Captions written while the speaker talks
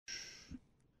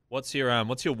What's your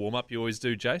warm up you always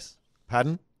do, Jace?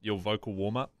 Pardon? Your vocal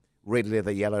warm up? Red leather,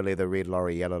 yellow leather, red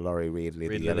lorry, yellow lorry, red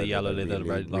leather, yellow leather,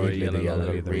 red lorry, red leather, yellow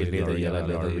leather, red leather, yellow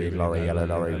leather, red lorry, yellow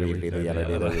lorry, red leather, yellow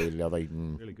leather, red leather.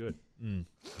 Really good.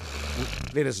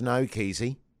 Let us know,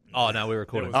 Keezy. Oh, no, we're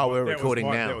recording. We're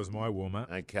recording now. That was my warm-up.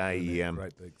 Okay.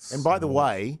 Great big And by the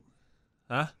way,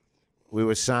 Huh? we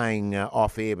were saying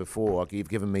off air before, you've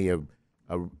given me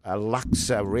a Lux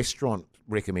restaurant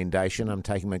recommendation. I'm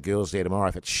taking my girls there tomorrow.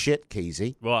 If it's shit,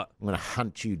 Keezy, Right. I'm going to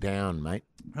hunt you down, mate.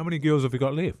 How many girls have you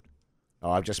got left?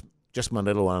 Oh, I've just my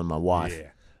little one and my wife.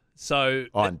 Yeah. So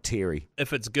I'm Terry.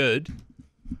 if it's good,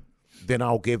 Then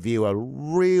I'll give you a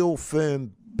real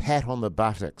firm pat on the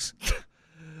buttocks.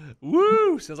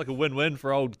 woo, sounds like a win-win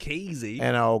for old Keezy.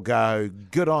 And I'll go,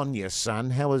 good on you, son.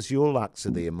 How was your Lux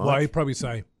there, Mike? Well, he'd probably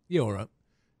say, yeah, all right.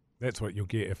 That's what you'll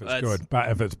get if it's That's- good. But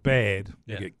if it's bad,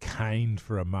 you Yeah. get caned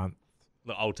for a month.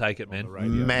 Look, I'll take it, on man. the radio,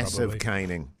 Massive probably.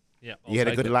 caning. Yeah, You had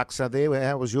a good Luxor there?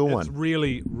 How was your It's one?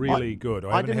 really, really good.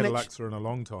 I haven't didn't had a actu- Luxor in a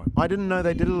long time. I didn't know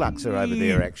they did a Luxor over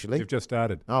there, actually. They've just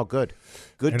started. Oh, good.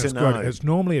 Good And to it's know. good. It's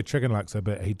normally a chicken Luxor,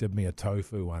 but he did me a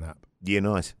tofu one up. Yeah,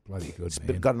 nice. Bloody good, It's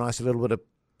man. got a nice little bit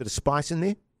of spice in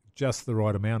there. Just the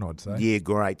right amount, I'd say. Yeah,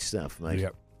 great stuff, mate.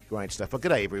 Yep. Great stuff. Well, good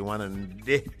day, everyone,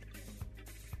 and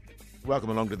welcome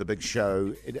along to the big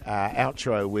show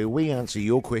outro, where we answer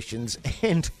your questions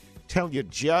and tell your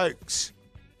jokes.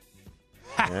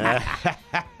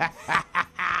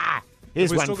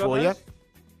 Here's we one still got for you. those?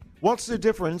 What's the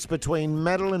difference between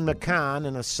Madeline McCann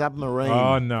and a submarine?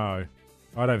 Oh, no.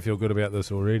 I don't feel good about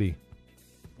this already.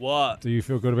 What? Do you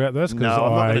feel good about this? 'Cause No,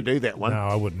 I'm not I- going to do that one. No,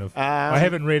 I wouldn't have. Um, I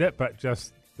haven't read it, but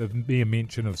just the mere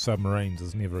mention of submarines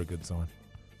is never a good sign.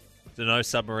 So no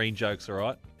submarine jokes, all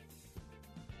right?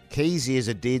 Keezy is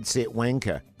a dead set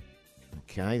wanker.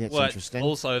 Okay, that's Well, interesting.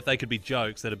 Also, if they could be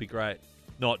jokes, that'd be great.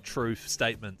 Not truth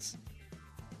statements.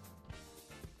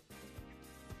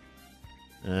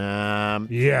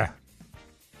 Yeah.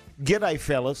 G'day,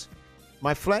 fellas.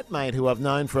 My flatmate, who I've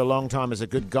known for a long time, is a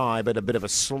good guy, but a bit of a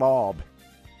slob.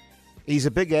 He's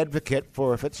a big advocate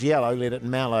for if it's yellow, let it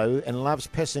mellow, and loves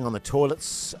pissing on the toilet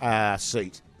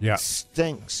seat. Yeah.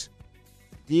 Stinks.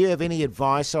 Do you have any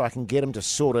advice so I can get him to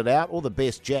sort it out? All the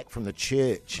best, Jack from the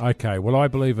church. Okay, well, I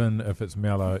believe in if it's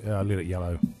mellow, let it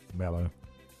yellow. Mellow.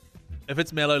 If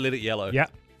it's mellow, let it yellow. Yeah.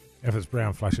 If it's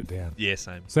brown, flush it down. Yeah,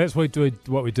 same. So that's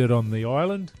what we did on the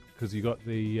island, because you got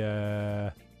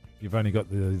the, you've only got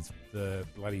the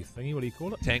bloody thingy, what do you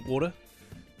call it? Tank water?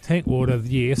 Tank water,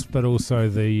 yes, but also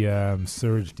the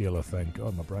sewage dealer thing.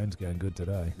 God, my brain's going good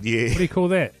today. Yeah. What do you call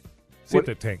that? What-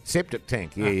 Septic tank. Septic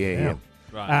tank, yeah.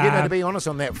 Right. You know, to be honest,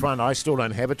 on that front, I still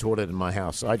don't have a toilet in my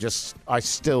house. I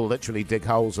still literally dig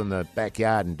holes in the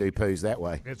backyard and do poos that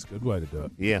way. That's a good way to do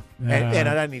it. Yeah. And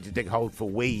I don't need to dig holes for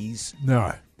wheeze.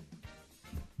 No.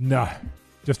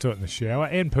 Just do it in the shower,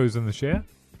 and poos in the shower.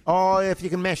 Oh, if you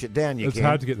can mash it down, you It's can.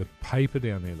 hard to get the paper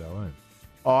down there, though, eh?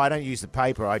 Oh, I don't use the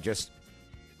paper. I just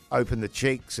open the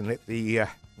cheeks and let the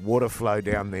water flow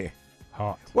down there.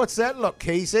 Hot. What's that look,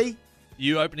 Keezy?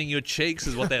 You opening your cheeks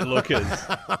is what that look is.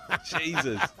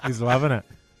 Jesus. He's loving it.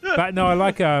 But no, I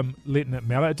like letting it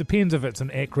mellow. It depends if it's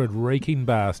an acrid, reeking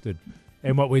bastard.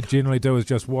 And what we generally do is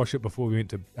just wash it before we went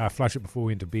to flush it before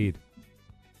we went to bed.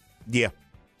 Yeah.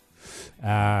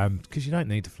 Because you don't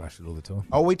need to flush it all the time.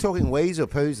 Are we talking wheeze or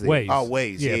poos there? Wheeze. Oh,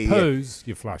 wheeze. Yeah, poos,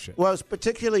 you flush it. Well, it's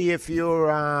particularly if you're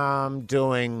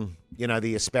doing,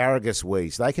 the asparagus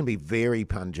wheeze. They can be very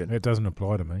pungent. That doesn't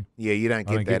apply to me. Yeah, you don't I get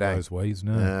don't that, get those wheeze,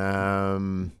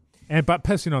 no. But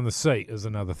pissing on the seat is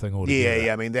another thing altogether.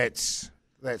 Yeah. I mean, that's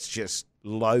just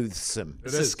loathsome.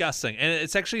 It's disgusting. And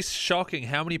it's actually shocking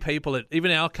how many people,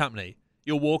 even our company,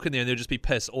 you'll walk in there and there'll just be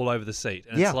piss all over the seat.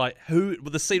 And it's like,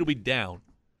 the seat will be down.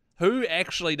 Who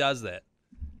actually does that?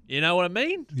 You know what I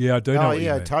mean? Yeah, I do know what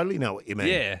you I mean. totally know what you mean.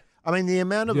 Yeah. I mean, the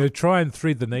amount of... They try and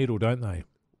thread the needle, don't they,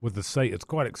 with the seat. It's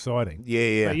quite exciting.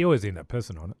 Yeah. But you always end up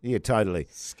pissing on it. Yeah, totally.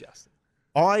 Disgusting.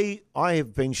 I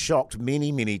have been shocked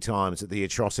many, many times at the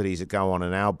atrocities that go on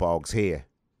in our bogs here.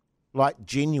 Like,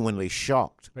 genuinely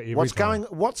shocked. But every What's time.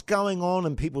 going on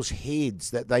in people's heads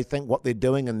that they think what they're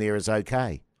doing in there is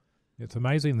okay? It's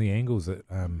amazing the angles that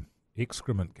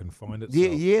excrement can find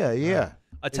itself. Yeah.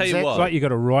 I tell Exactly. you It's what. like you've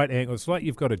got a right angle. It's like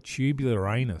you've got a tubular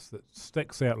anus that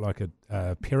sticks out like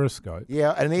a periscope.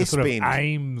 Yeah, an It sort of S-bend.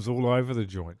 aims all over the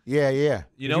joint. Yeah.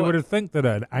 You know you what? would think that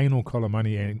an anal column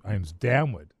only aims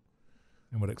downward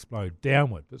and would explode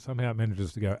downward, but somehow it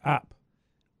manages to go up.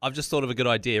 I've just thought of a good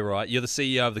idea, right? You're the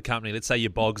CEO of the company. Let's say you're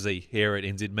Bogsy here at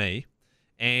NZME,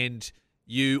 and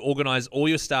you organise all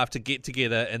your staff to get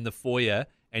together in the foyer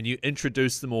and you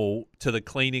introduce them all to the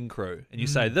cleaning crew. And you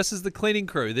say, this is the cleaning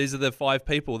crew. These are the 5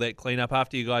 people that clean up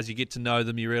after you guys. You get to know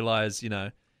them. You realize,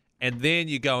 and then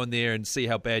you go in there and see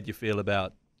how bad you feel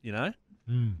about,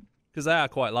 because they are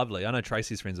quite lovely. I know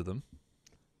Tracy's friends with them.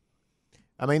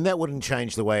 I mean, that wouldn't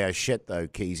change the way I shit, though,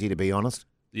 Keezy, to be honest.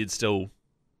 You'd still...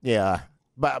 Yeah.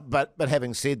 But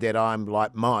having said that, I'm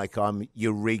like Mike. I'm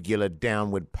your regular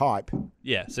downward pipe.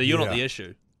 Yeah, so you're not the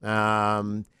issue.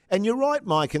 And you're right,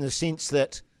 Mike, in the sense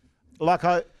that, and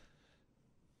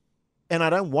I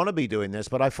don't want to be doing this,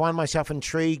 but I find myself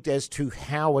intrigued as to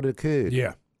how it occurred.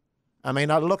 Yeah. I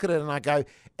mean, I look at it and I go,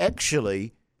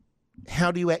 actually,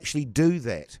 how do you actually do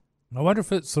that? I wonder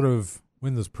if it's sort of,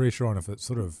 when there's pressure on, if it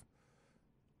sort of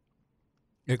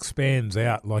expands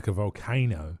out like a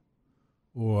volcano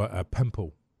or a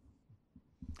pimple.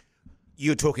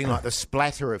 You're talking like the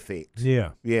splatter effect.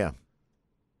 Yeah. Yeah.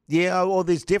 Yeah, well,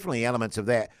 there's definitely elements of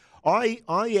that. I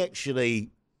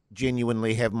actually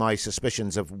genuinely have my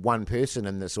suspicions of one person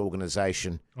in this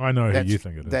organisation. I know who you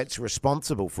think it is. That's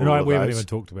responsible for and all of we haven't those. even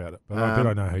talked about it, but I bet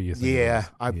I know who you think yeah,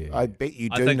 it is. I bet you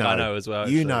do I think know. I know as well.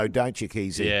 You actually. know, don't you,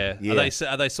 Keezy? Yeah.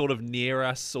 Are they sort of near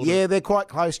us? Yeah, they're quite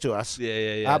close to us.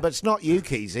 Yeah. But it's not you,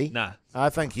 Keezy. Nah. I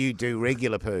think you do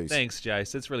regular poos. Thanks,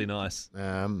 Jace. It's really nice.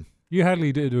 You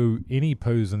hardly do any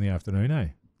poos in the afternoon, eh?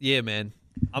 Yeah, man.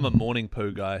 I'm a morning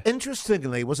poo guy.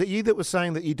 Interestingly, was it you that was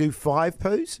saying that you do 5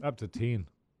 poos? Up to 10.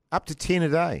 Up to 10 a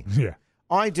day. Yeah.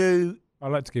 I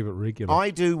like to keep it regular. I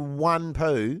do 1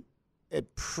 poo.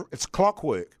 It's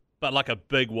clockwork. But like a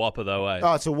big whopper, though, eh?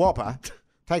 Oh, it's a whopper.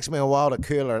 Takes me a while to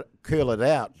curl it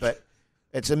out, but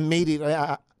it's immediately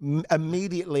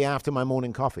after my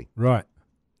morning coffee. Right.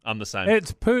 I'm the same.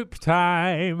 It's poop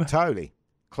time. Totally.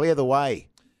 Clear the way.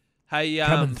 Hey,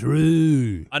 Coming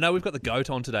through. I know we've got the goat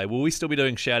on today. Will we still be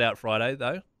doing Shout Out Friday,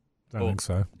 though? Don't think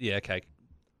so. Yeah, okay.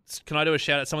 Can I do a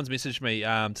shout out? Someone's messaged me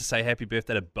to say happy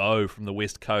birthday to Bo from the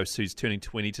West Coast, who's turning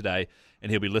 20 today,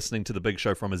 and he'll be listening to the big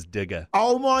show from his digger.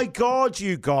 Oh, my God,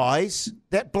 you guys.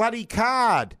 That bloody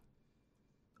card.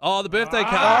 Oh, the birthday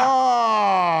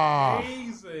card. Oh.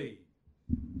 Easy.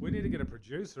 We need to get a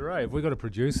producer, eh? Have we got a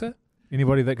producer?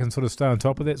 Anybody that can sort of stay on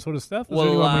top of that sort of stuff? Is there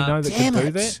anyone we know that can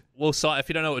do that? Well, if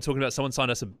you don't know what we're talking about, someone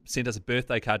sent us a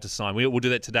birthday card to sign. We'll do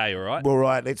that today, all right? All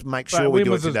right, let's make sure we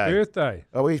do it today. When was his birthday?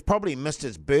 Oh, he's probably missed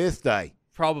his birthday.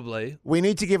 Probably. We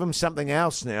need to give him something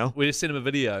else now. We just send him a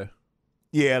video.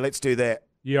 Yeah, let's do that.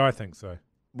 Yeah, I think so.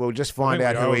 We'll just find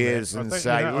out who he is and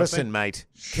say, listen, mate,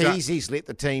 Keezy's let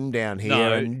the team down here.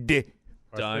 No. And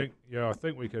I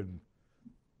think we can.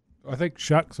 I think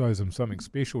Shucks owes him something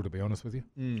special, to be honest with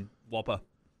you. Whopper.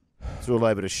 It's all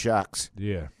over to Shucks.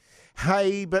 Yeah.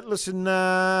 Hey, but listen,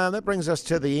 that brings us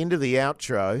to the end of the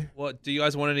outro. What, do you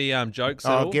guys want any jokes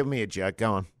at all? Give me a joke.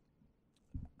 Go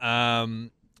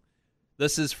on.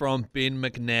 This is from Ben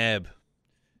McNabb.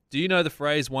 Do you know the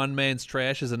phrase, one man's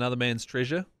trash is another man's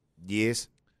treasure? Yes.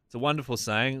 It's a wonderful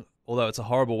saying, although it's a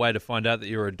horrible way to find out that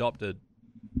you're adopted.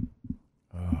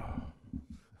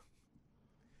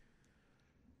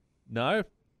 No?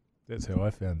 That's how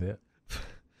I found that.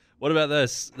 What about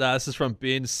this? This is from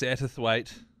Ben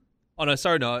Satterthwaite. Oh, no,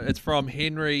 sorry, no. It's from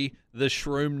Henry the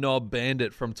Shroom Knob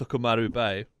Bandit from Tukumaru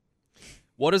Bay.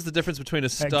 What is the difference between a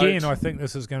stoat... Again, I think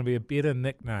this is going to be a better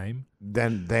nickname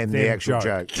than the actual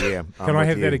joke. Yeah. Can I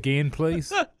have that again,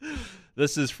 please?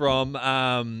 This is from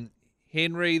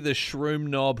Henry the Shroom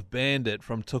Knob Bandit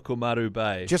from Tukumaru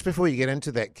Bay. Just before you get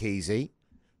into that, Keezy,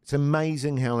 it's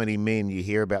amazing how many men you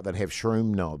hear about that have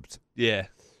shroom knobs. Yeah.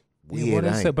 Weird,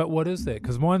 what is that? But what is that?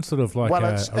 Because mine's sort of like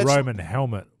a Roman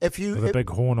helmet with a big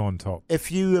horn on top.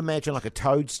 If you imagine like a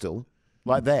toadstool,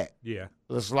 like that. Yeah.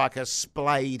 It's like a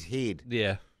splayed head.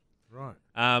 Yeah. Right.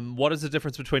 What is the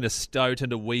difference between a stoat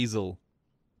and a weasel?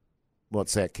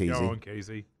 What's that, Keezy? Go on,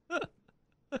 Keezy.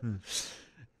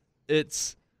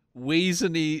 It's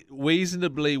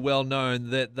reasonably well known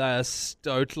that they are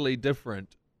totally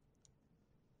different.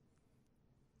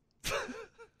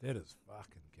 That is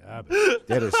fucking garbage.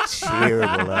 That is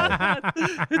terrible, eh?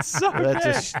 It's so bad.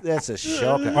 That's a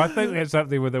shocker. I think that's up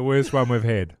there with the worst one we've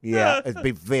had. Yeah, it'd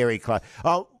be very close.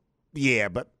 Oh, yeah,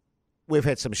 but we've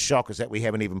had some shockers that we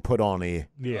haven't even put on here.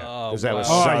 Yeah. Because that was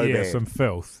so bad. some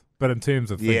filth. But in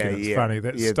terms of thinking it's funny,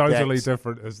 that's totally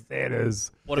different as that is.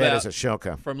 What that about is a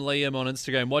shocker. From Liam on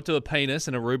Instagram, what do a penis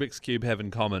and a Rubik's Cube have in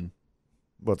common?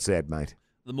 What's that, mate?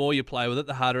 The more you play with it,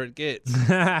 the harder it gets.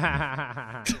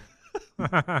 That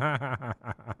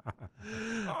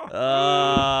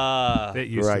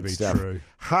used to be true.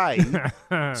 Hey,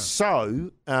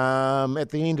 so at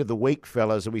the end of the week,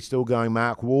 fellas, are we still going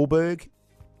Mark Wahlberg?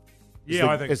 Yeah,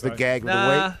 I think is so. the gag of the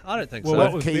Nah, week. I don't think Well, so.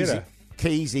 what was better?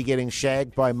 Kesey getting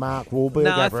shagged by Mark Wahlberg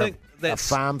No, I over think a that's-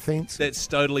 farm fence? That's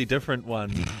totally different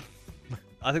one.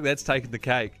 I think that's taking the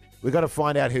cake. We've got to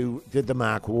find out who did the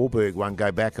Mark Wahlberg one,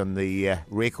 go back on the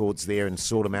records there and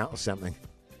sort them out or something.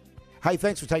 Hey,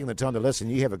 thanks for taking the time to listen.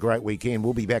 You have a great weekend.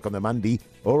 We'll be back on the Monday.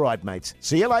 All right, mates.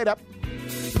 See you later.